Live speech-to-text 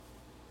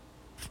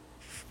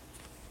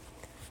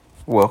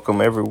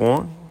Welcome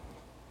everyone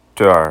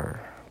to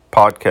our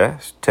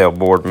podcast,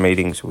 Tailboard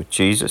Meetings with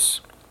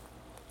Jesus.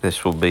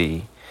 This will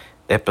be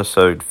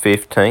episode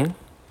 15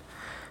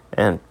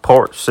 and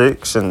part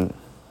 6 in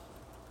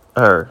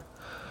our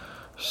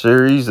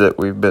series that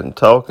we've been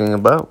talking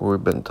about.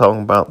 We've been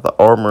talking about the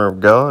armor of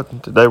God.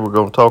 And today we're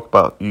going to talk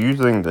about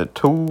using the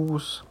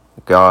tools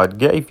God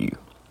gave you.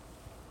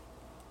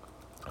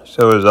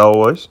 So as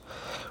always,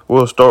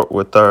 we'll start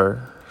with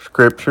our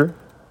scripture,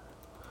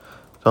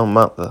 talking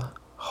about the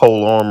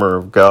whole armor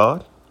of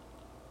God.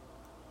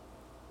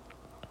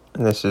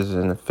 And this is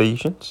in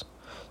Ephesians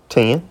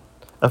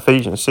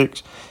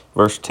 6,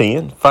 verse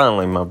 10.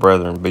 Finally, my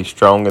brethren, be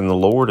strong in the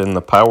Lord and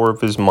the power of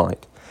his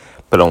might.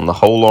 Put on the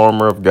whole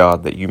armor of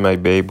God, that you may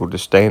be able to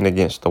stand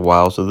against the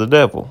wiles of the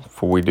devil.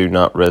 For we do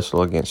not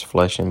wrestle against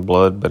flesh and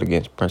blood, but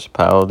against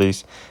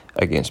principalities,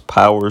 against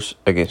powers,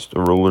 against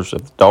the rulers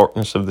of the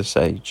darkness of this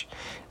age,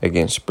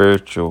 against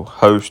spiritual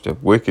hosts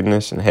of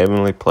wickedness in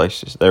heavenly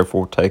places.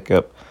 Therefore take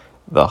up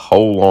the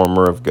whole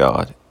armor of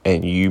God,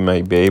 and you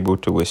may be able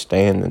to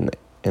withstand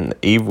in the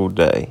evil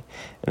day,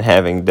 and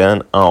having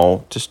done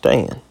all, to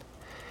stand.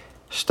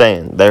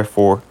 Stand,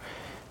 therefore,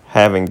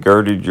 having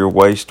girded your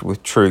waist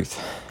with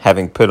truth,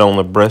 having put on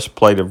the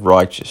breastplate of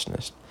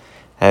righteousness,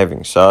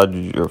 having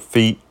sodded your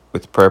feet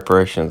with the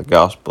preparation of the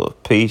gospel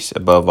of peace,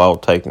 above all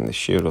taking the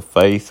shield of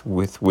faith,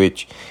 with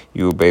which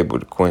you will be able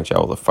to quench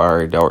all the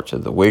fiery darts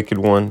of the wicked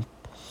one.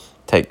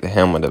 Take the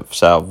helmet of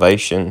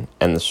salvation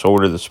and the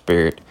sword of the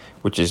Spirit,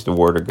 which is the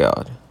word of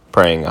God,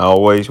 praying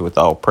always with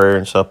all prayer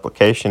and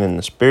supplication in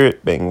the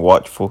Spirit, being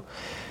watchful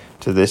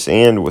to this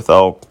end with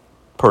all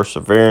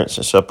perseverance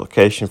and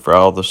supplication for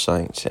all the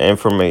saints, and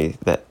for me,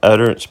 that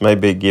utterance may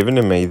be given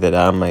to me, that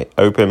I may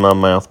open my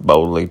mouth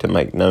boldly to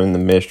make known the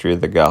mystery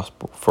of the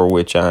gospel, for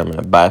which I am an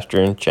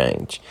ambassador in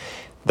chains,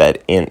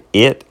 that in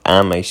it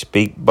I may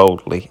speak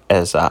boldly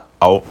as I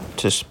ought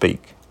to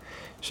speak.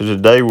 So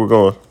today we're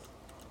going to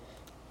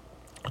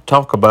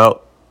talk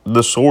about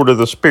the sword of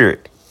the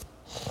Spirit.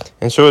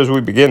 And so as we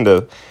begin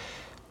to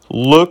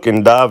look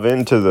and dive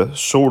into the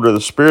sword of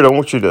the Spirit, I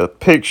want you to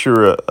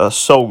picture a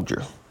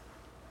soldier.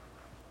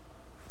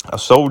 A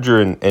soldier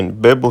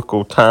in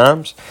biblical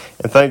times.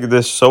 And think of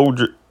this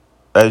soldier,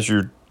 as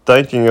you're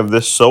thinking of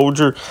this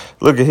soldier,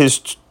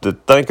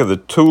 think of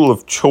the tool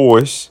of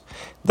choice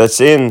that's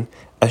in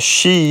a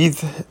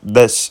sheath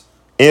that's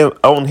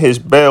on his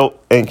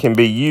belt and can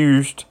be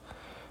used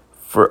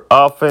for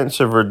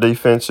offensive or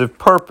defensive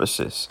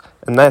purposes.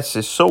 And that's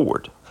his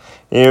sword.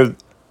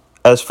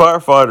 As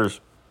firefighters,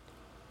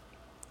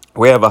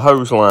 we have a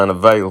hose line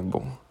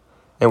available,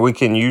 and we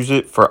can use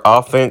it for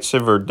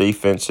offensive or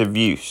defensive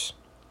use.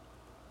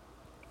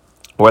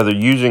 Whether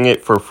using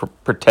it for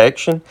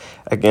protection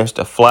against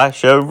a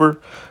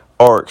flashover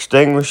or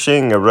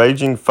extinguishing a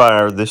raging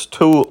fire, this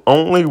tool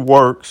only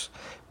works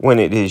when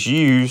it is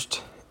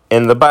used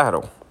in the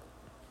battle.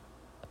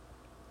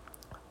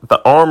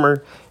 The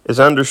armor is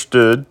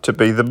understood to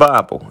be the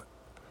Bible.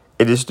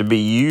 It is to be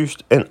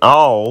used in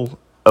all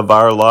of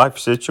our life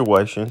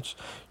situations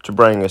to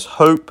bring us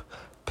hope,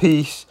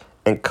 peace,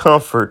 and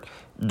comfort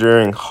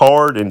during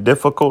hard and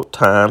difficult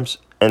times,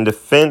 and to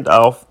fend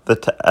off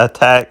the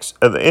attacks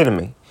of the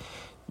enemy.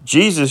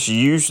 Jesus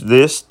used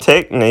this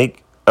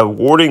technique of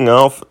warding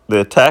off the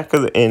attack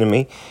of the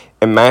enemy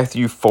in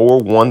Matthew 4,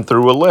 1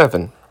 through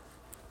 11,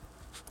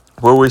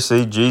 where we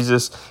see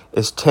Jesus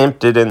is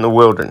tempted in the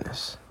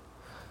wilderness.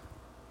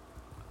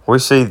 We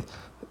see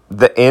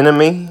the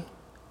enemy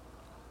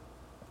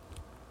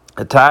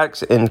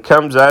attacks and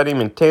comes at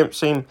him and tempts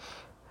him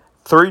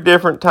 3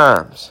 different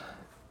times.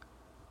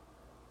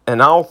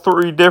 And all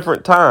 3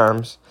 different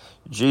times,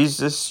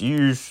 Jesus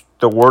used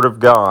the Word of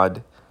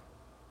God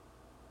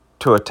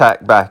to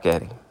attack back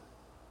at him.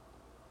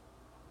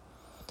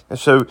 And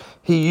so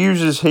he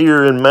uses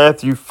here in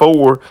Matthew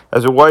 4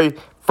 as a way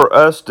for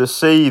us to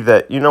see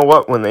that,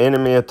 when the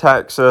enemy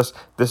attacks us,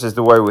 this is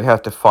the way we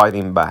have to fight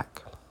him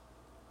back.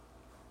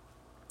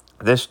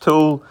 This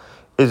tool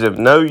is of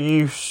no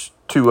use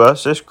to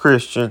us as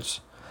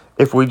Christians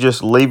if we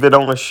just leave it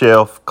on a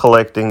shelf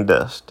collecting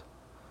dust.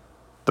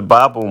 The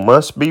Bible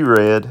must be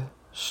read,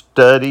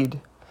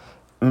 studied,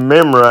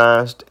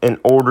 memorized in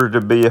order to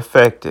be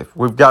effective.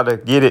 We've got to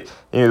get it.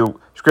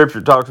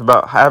 Scripture talks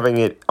about having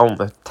it on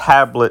the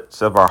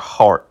tablets of our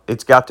heart.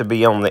 It's got to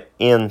be on the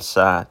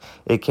inside.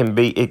 It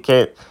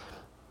can't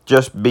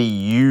just be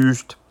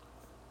used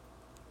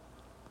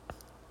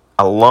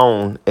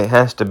alone. It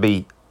has to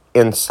be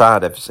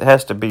inside of us. It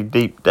has to be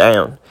deep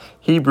down.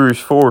 Hebrews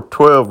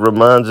 4:12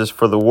 reminds us,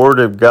 for the word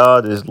of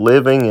God is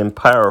living and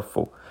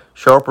powerful,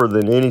 sharper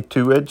than any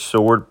two-edged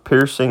sword,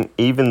 piercing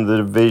even the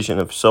division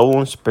of soul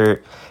and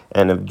spirit,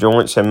 and of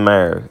joints and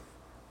marrow,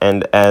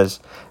 and as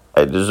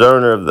a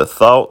discerner of the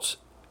thoughts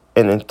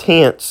and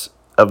intents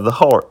of the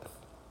heart.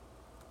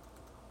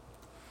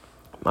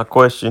 My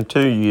question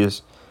to you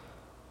is,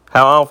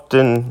 how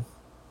often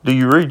do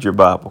you read your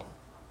Bible?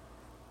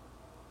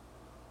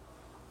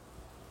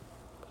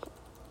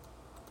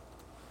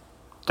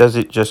 Does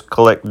it just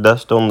collect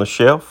dust on the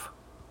shelf?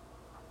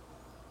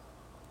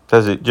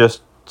 Does it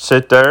just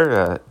sit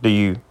there? Do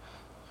you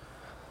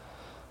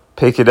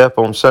pick it up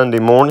on Sunday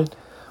morning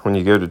when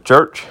you go to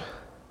church?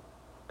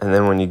 And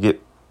then when you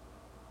get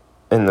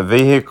in the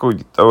vehicle,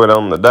 you throw it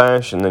on the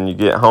dash, and then you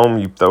get home,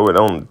 you throw it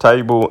on the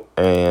table,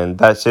 and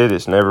that's it.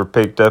 It's never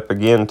picked up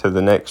again to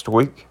the next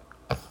week.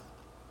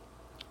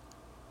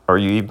 Are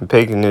you even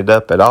picking it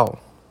up at all?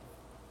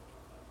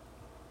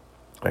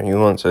 And you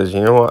one says,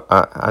 you know what,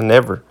 I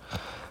never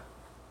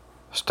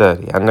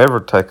study. I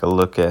never take a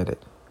look at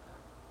it.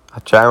 I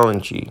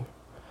challenge you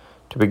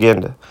to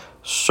begin to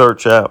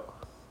search out.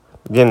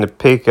 Begin to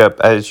pick up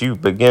as you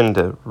begin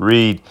to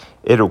read.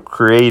 It'll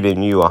create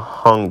in you a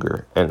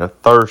hunger and a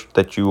thirst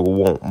that you will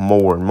want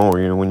more and more.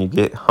 You know, when you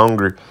get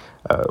hungry,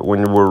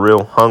 when we're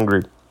real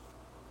hungry,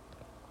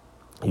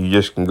 you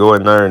just can go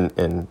in there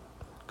and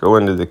go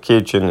into the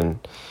kitchen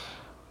and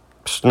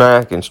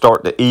snack and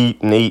start to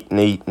eat and eat and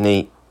eat and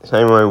eat.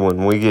 Same way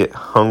when we get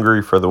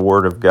hungry for the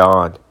Word of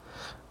God,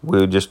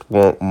 we'll just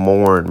want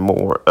more and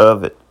more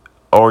of it.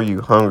 Are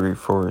you hungry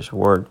for His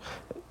Word?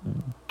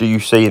 Do you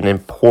see an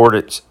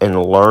importance in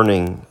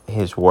learning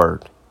His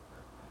Word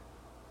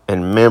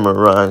and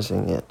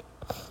memorizing it?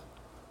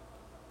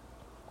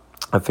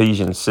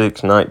 Ephesians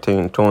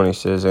 6:19-20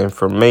 says, "And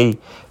for me,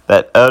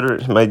 that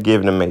utterance may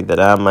give to me, that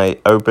I may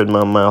open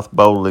my mouth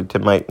boldly to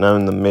make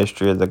known the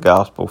mystery of the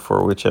gospel,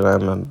 for which I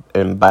am an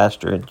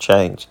ambassador in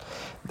chains,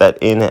 that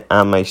in it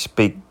I may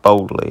speak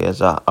boldly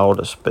as I ought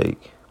to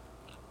speak."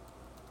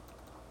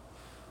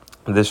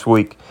 This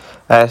week,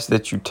 I ask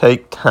that you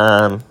take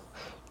time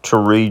to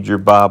read your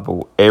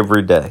Bible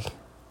every day.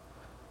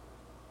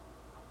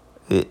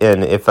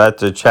 And if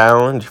that's a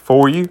challenge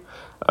for you,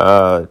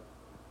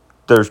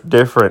 there's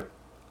different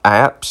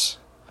apps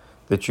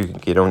that you can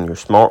get on your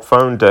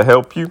smartphone to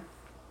help you.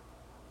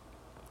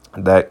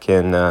 That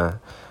can,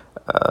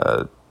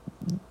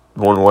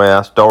 one way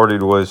I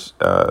started was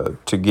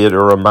to get a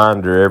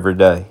reminder every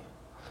day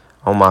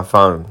on my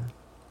phone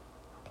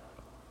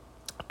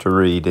to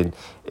read. And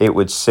it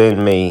would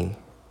send me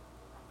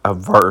a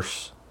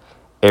verse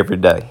every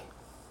day.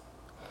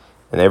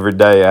 And every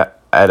day,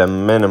 at a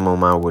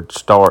minimum, I would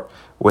start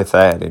with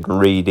that and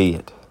read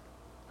it.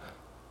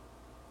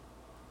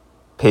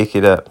 Pick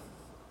it up.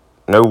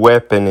 No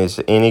weapon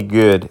is any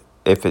good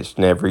if it's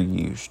never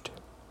used.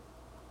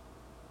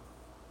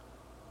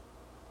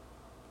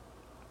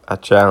 I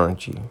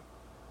challenge you.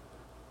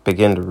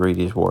 Begin to read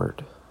His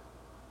Word.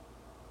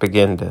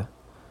 Begin to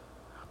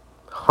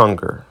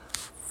hunger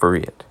for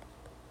it.